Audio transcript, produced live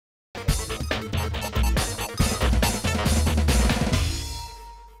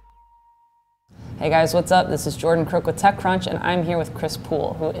Hey guys, what's up? This is Jordan Crook with TechCrunch, and I'm here with Chris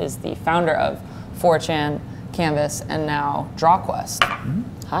Poole, who is the founder of 4chan, Canv.as, and now DrawQuest.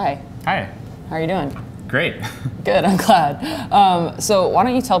 Hi. Hi. How are you doing? Great. Good, I'm glad. So why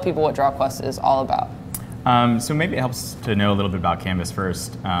don't you tell people what DrawQuest is all about? So maybe it helps to know a little bit about Canv.as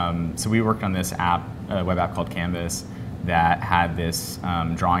first. So we worked on this app, a web app called Canv.as, that had this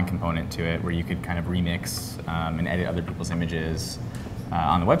drawing component to it where you could kind of remix and edit other people's images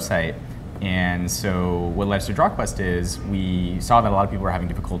on the website. And so what led us to DrawQuest is we saw that a lot of people were having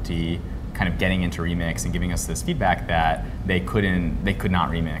difficulty kind of getting into Remix and giving us this feedback that they could not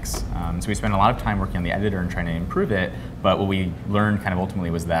remix. So we spent a lot of time working on the editor and trying to improve it, but what we learned kind of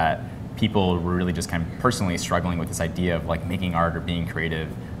ultimately was that people were really just kind of personally struggling with this idea of like making art or being creative,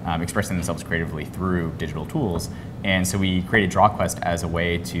 expressing themselves creatively through digital tools. And so we created DrawQuest as a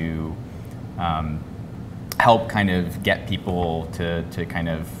way to help kind of get people to kind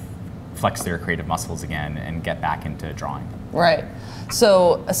of flex their creative muscles again and get back into drawing. Right.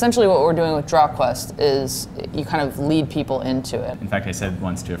 So essentially what we're doing with DrawQuest is you kind of lead people into it. In fact, I said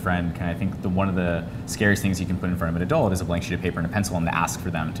once to a friend, I think one of the scariest things you can put in front of an adult is a blank sheet of paper and a pencil and to ask for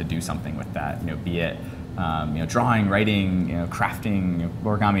them to do something with that. Be it drawing, writing, crafting,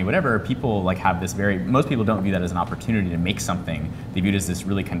 origami, whatever. People like have this most people don't view that as an opportunity to make something. They view it as this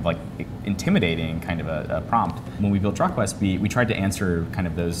really kind of like intimidating kind of a prompt. When we built DrawQuest, we tried to answer kind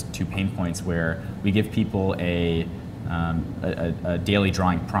of those two pain points where we give people a daily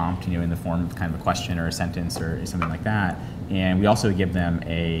drawing prompt, in the form of kind of a question or a sentence or something like that. And we also give them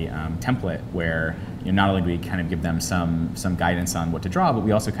a template where not only do we kind of give them some guidance on what to draw, but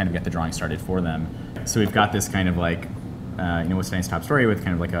we also kind of get the drawing started for them. So we've got this kind of like, What's Tonight's Top Story with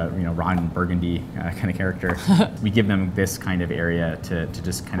kind of like a Ron Burgundy kind of character. We give them this kind of area to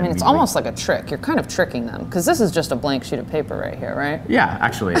just kind of. It's almost like a trick. You're kind of tricking them because this is just a blank sheet of paper right here, right? Yeah,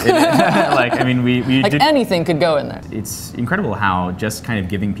 actually. Anything could go in there. It's incredible how just kind of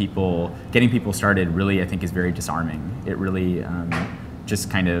getting people started really, I think, is very disarming. It really just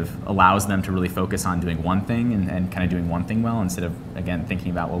kind of allows them to really focus on doing one thing and kind of doing one thing well instead of, again,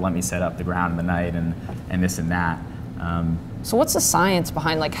 thinking about, well, let me set up the ground in the night and this and that. So what's the science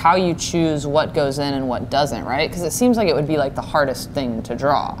behind like how you choose what goes in and what doesn't, right? Because it seems like it would be like the hardest thing to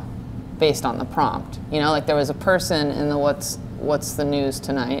draw based on the prompt. Like there was a person in the what's the news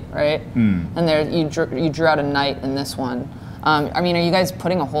tonight, right? And there you drew out a knight in this one. Are you guys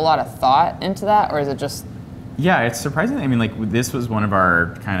putting a whole lot of thought into that, or is it just? Yeah, it's surprising. This was one of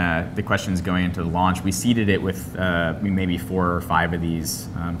our kind of the questions going into the launch. We seeded it with maybe 4 or 5 of these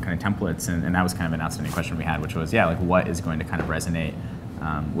kind of templates, and that was kind of an outstanding question we had, which was, what is going to kind of resonate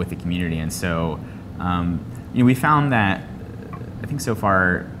with the community? And so, we found that I think so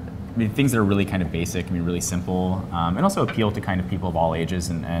far, things that are really kind of basic, really simple, and also appeal to kind of people of all ages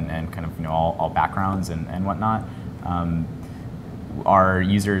and kind of all backgrounds and whatnot. Our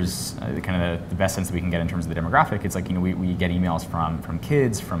users, kind of the best sense that we can get in terms of the demographic, it's like we get emails from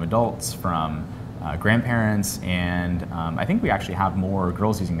kids, from adults, from grandparents, and I think we actually have more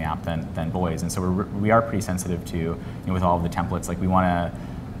girls using the app than boys, and so we are pretty sensitive to with all of the templates. Like we want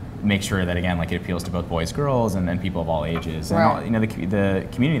to make sure that again it appeals to both boys, girls, and then people of all ages. Right. And the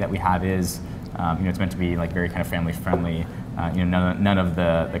community that we have is it's meant to be like very kind of family friendly. None of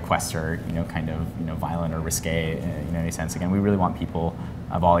the quests are kind of violent or risque in any sense. Again, we really want people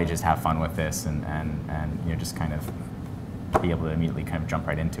of all ages to have fun with this and just kind of be able to immediately kind of jump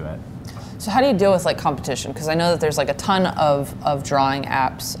right into it. So how do you deal with like competition? Because I know that there's like a ton of drawing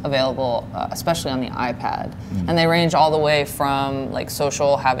apps available, especially on the iPad, and they range all the way from like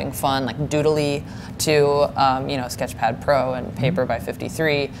social, having fun, like Doodly, to Sketchpad Pro and Paper by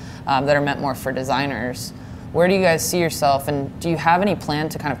 53 that are meant more for designers. Where do you guys see yourself, and do you have any plan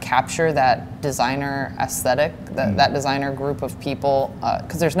to kind of capture that designer aesthetic, that designer group of people?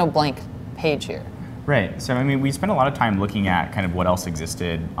 Because there's no blank page here. Right. So we spent a lot of time looking at kind of what else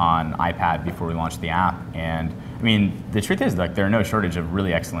existed on iPad before we launched the app, and the truth is like there are no shortage of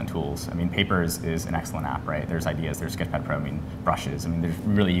really excellent tools. Paper is an excellent app, right? There's ideas. There's Sketchpad Pro. Brushes. There's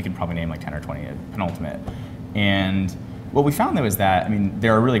really, you could probably name like 10 or 20 at Penultimate, and what we found though is that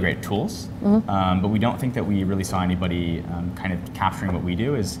there are really great tools, but we don't think that we really saw anybody kind of capturing what we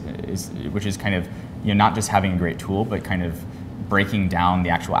do which is kind of not just having a great tool, but kind of breaking down the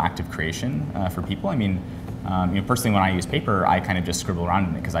actual act of creation for people. Personally, when I use paper, I kind of just scribble around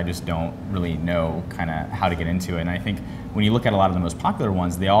in it because I just don't really know kind of how to get into it. And I think when you look at a lot of the most popular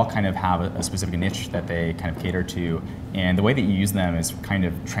ones, they all kind of have a specific niche that they kind of cater to. And the way that you use them is kind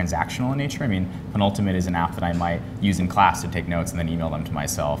of transactional in nature. I mean, Penultimate is an app that I might use in class to take notes and then email them to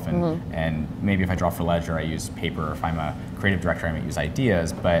myself. And maybe if I draw for leisure, I use paper. Or if I'm a creative director, I might use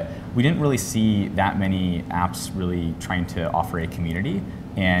Ideas. But we didn't really see that many apps really trying to offer a community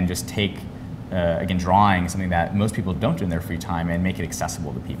and just take again, drawing is something that most people don't do in their free time and make it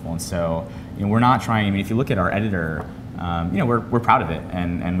accessible to people. And so, we're not trying. I mean, if you look at our editor, we're proud of it,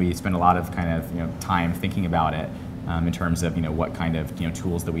 and we spend a lot of kind of time thinking about it in terms of what kind of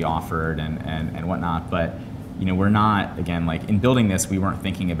tools that we offered and whatnot. But we're not, again, like in building this, we weren't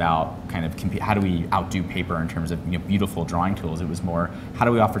thinking about kind of how do we outdo paper in terms of beautiful drawing tools. It was more, how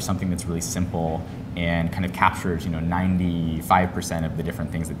do we offer something that's really simple and kind of captures 95% of the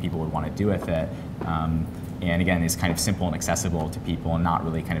different things that people would want to do with it. And again, is kind of simple and accessible to people and not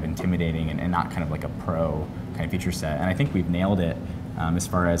really kind of intimidating and not kind of like a pro kind of feature set. And I think we've nailed it as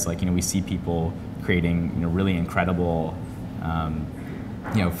far as like, we see people creating really incredible,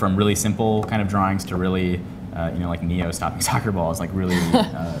 from really simple kind of drawings to really, like Neo stopping soccer balls, like really,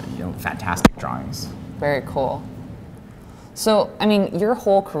 fantastic drawings. Very cool. So, I mean, your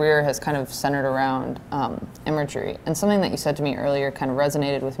whole career has kind of centered around imagery, and something that you said to me earlier kind of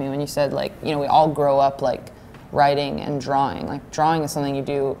resonated with me when you said, like, we all grow up like writing and drawing. Like, drawing is something you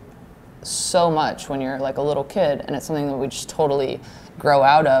do so much when you're like a little kid, and it's something that we just totally grow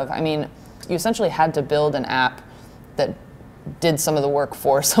out of. I mean, you essentially had to build an app that did some of the work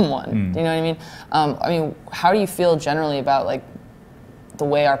for someone. Do you know what I mean? How do you feel generally about like the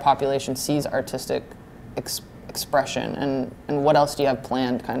way our population sees artistic expression, and what else do you have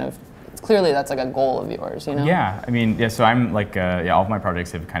planned? Kind of, clearly that's like a goal of yours, Yeah, I mean, so I'm like, all of my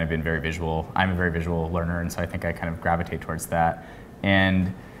projects have kind of been very visual. I'm a very visual learner, and so I think I kind of gravitate towards that.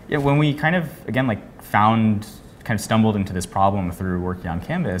 And when we kind of, again, like stumbled into this problem through working on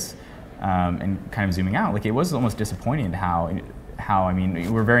Canvas, and kind of zooming out, like it was almost disappointing how I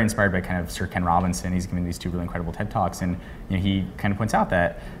mean, we're very inspired by kind of Sir Ken Robinson. He's giving these 2 really incredible TED Talks, and he kind of points out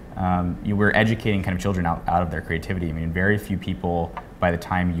that we're educating kind of children out of their creativity. I mean, very few people by the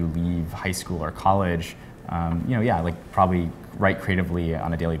time you leave high school or college, like probably write creatively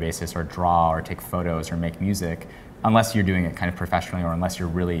on a daily basis or draw or take photos or make music, unless you're doing it kind of professionally or unless you're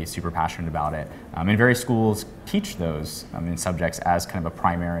really super passionate about it. And various schools teach those in subjects as kind of a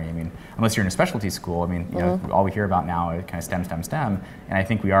primary. I mean, unless you're in a specialty school, I mean, all we hear about now is kind of STEM. And I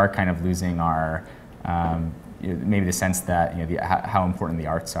think we are kind of losing our, maybe the sense that, how important the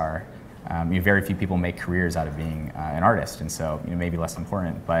arts are. Very few people make careers out of being an artist, and so maybe less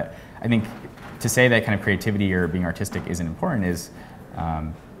important. But I think to say that kind of creativity or being artistic isn't important is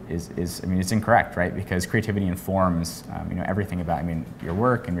I mean, it's incorrect, right? Because creativity informs, everything about, your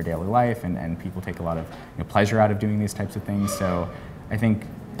work and your daily life, and people take a lot of pleasure out of doing these types of things. So I think.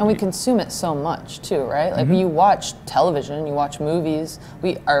 And we consume it so much too, right? Like you watch television, you watch movies,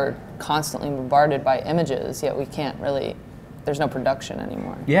 we are constantly bombarded by images, yet we can't really, there's no production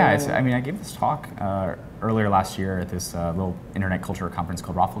anymore. Yeah, I mean, I gave this talk earlier last year at this little internet culture conference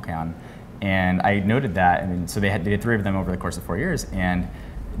called RaffleCon, and I noted that, so they did 3 of them over the course of 4 years, and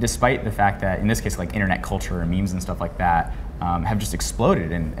despite the fact that, in this case, like internet culture and memes and stuff like that have just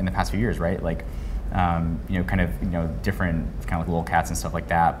exploded in the past few years, right? Like, different kind of like lolcats and stuff like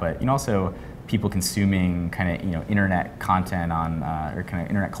that, but also people consuming kind of internet content on or kind of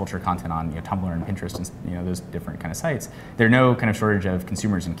internet culture content on Tumblr and Pinterest and those different kind of sites. There's no kind of shortage of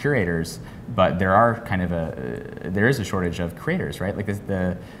consumers and curators, but there is a shortage of creators, right? Like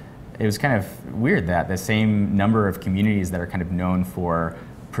it was kind of weird that the same number of communities that are kind of known for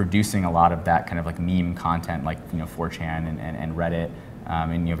producing a lot of that kind of like meme content, like 4chan and Reddit,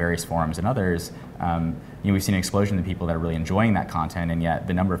 and various forums and others, we've seen an explosion of people that are really enjoying that content, and yet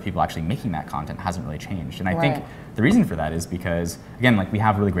the number of people actually making that content hasn't really changed. And I think the reason for that is because, again, like we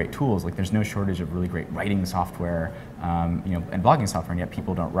have really great tools. Like there's no shortage of really great writing software, and blogging software, and yet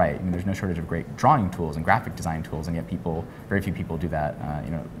people don't write. I mean, there's no shortage of great drawing tools and graphic design tools, and yet very few people do that,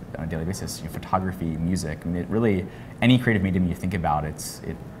 on a daily basis. Photography, music. I mean, really, any creative medium you think about,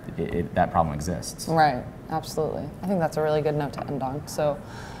 that problem exists. Right, absolutely. I think that's a really good note to end on. So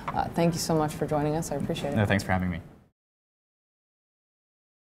thank you so much for joining us. I appreciate it. No, thanks for having me.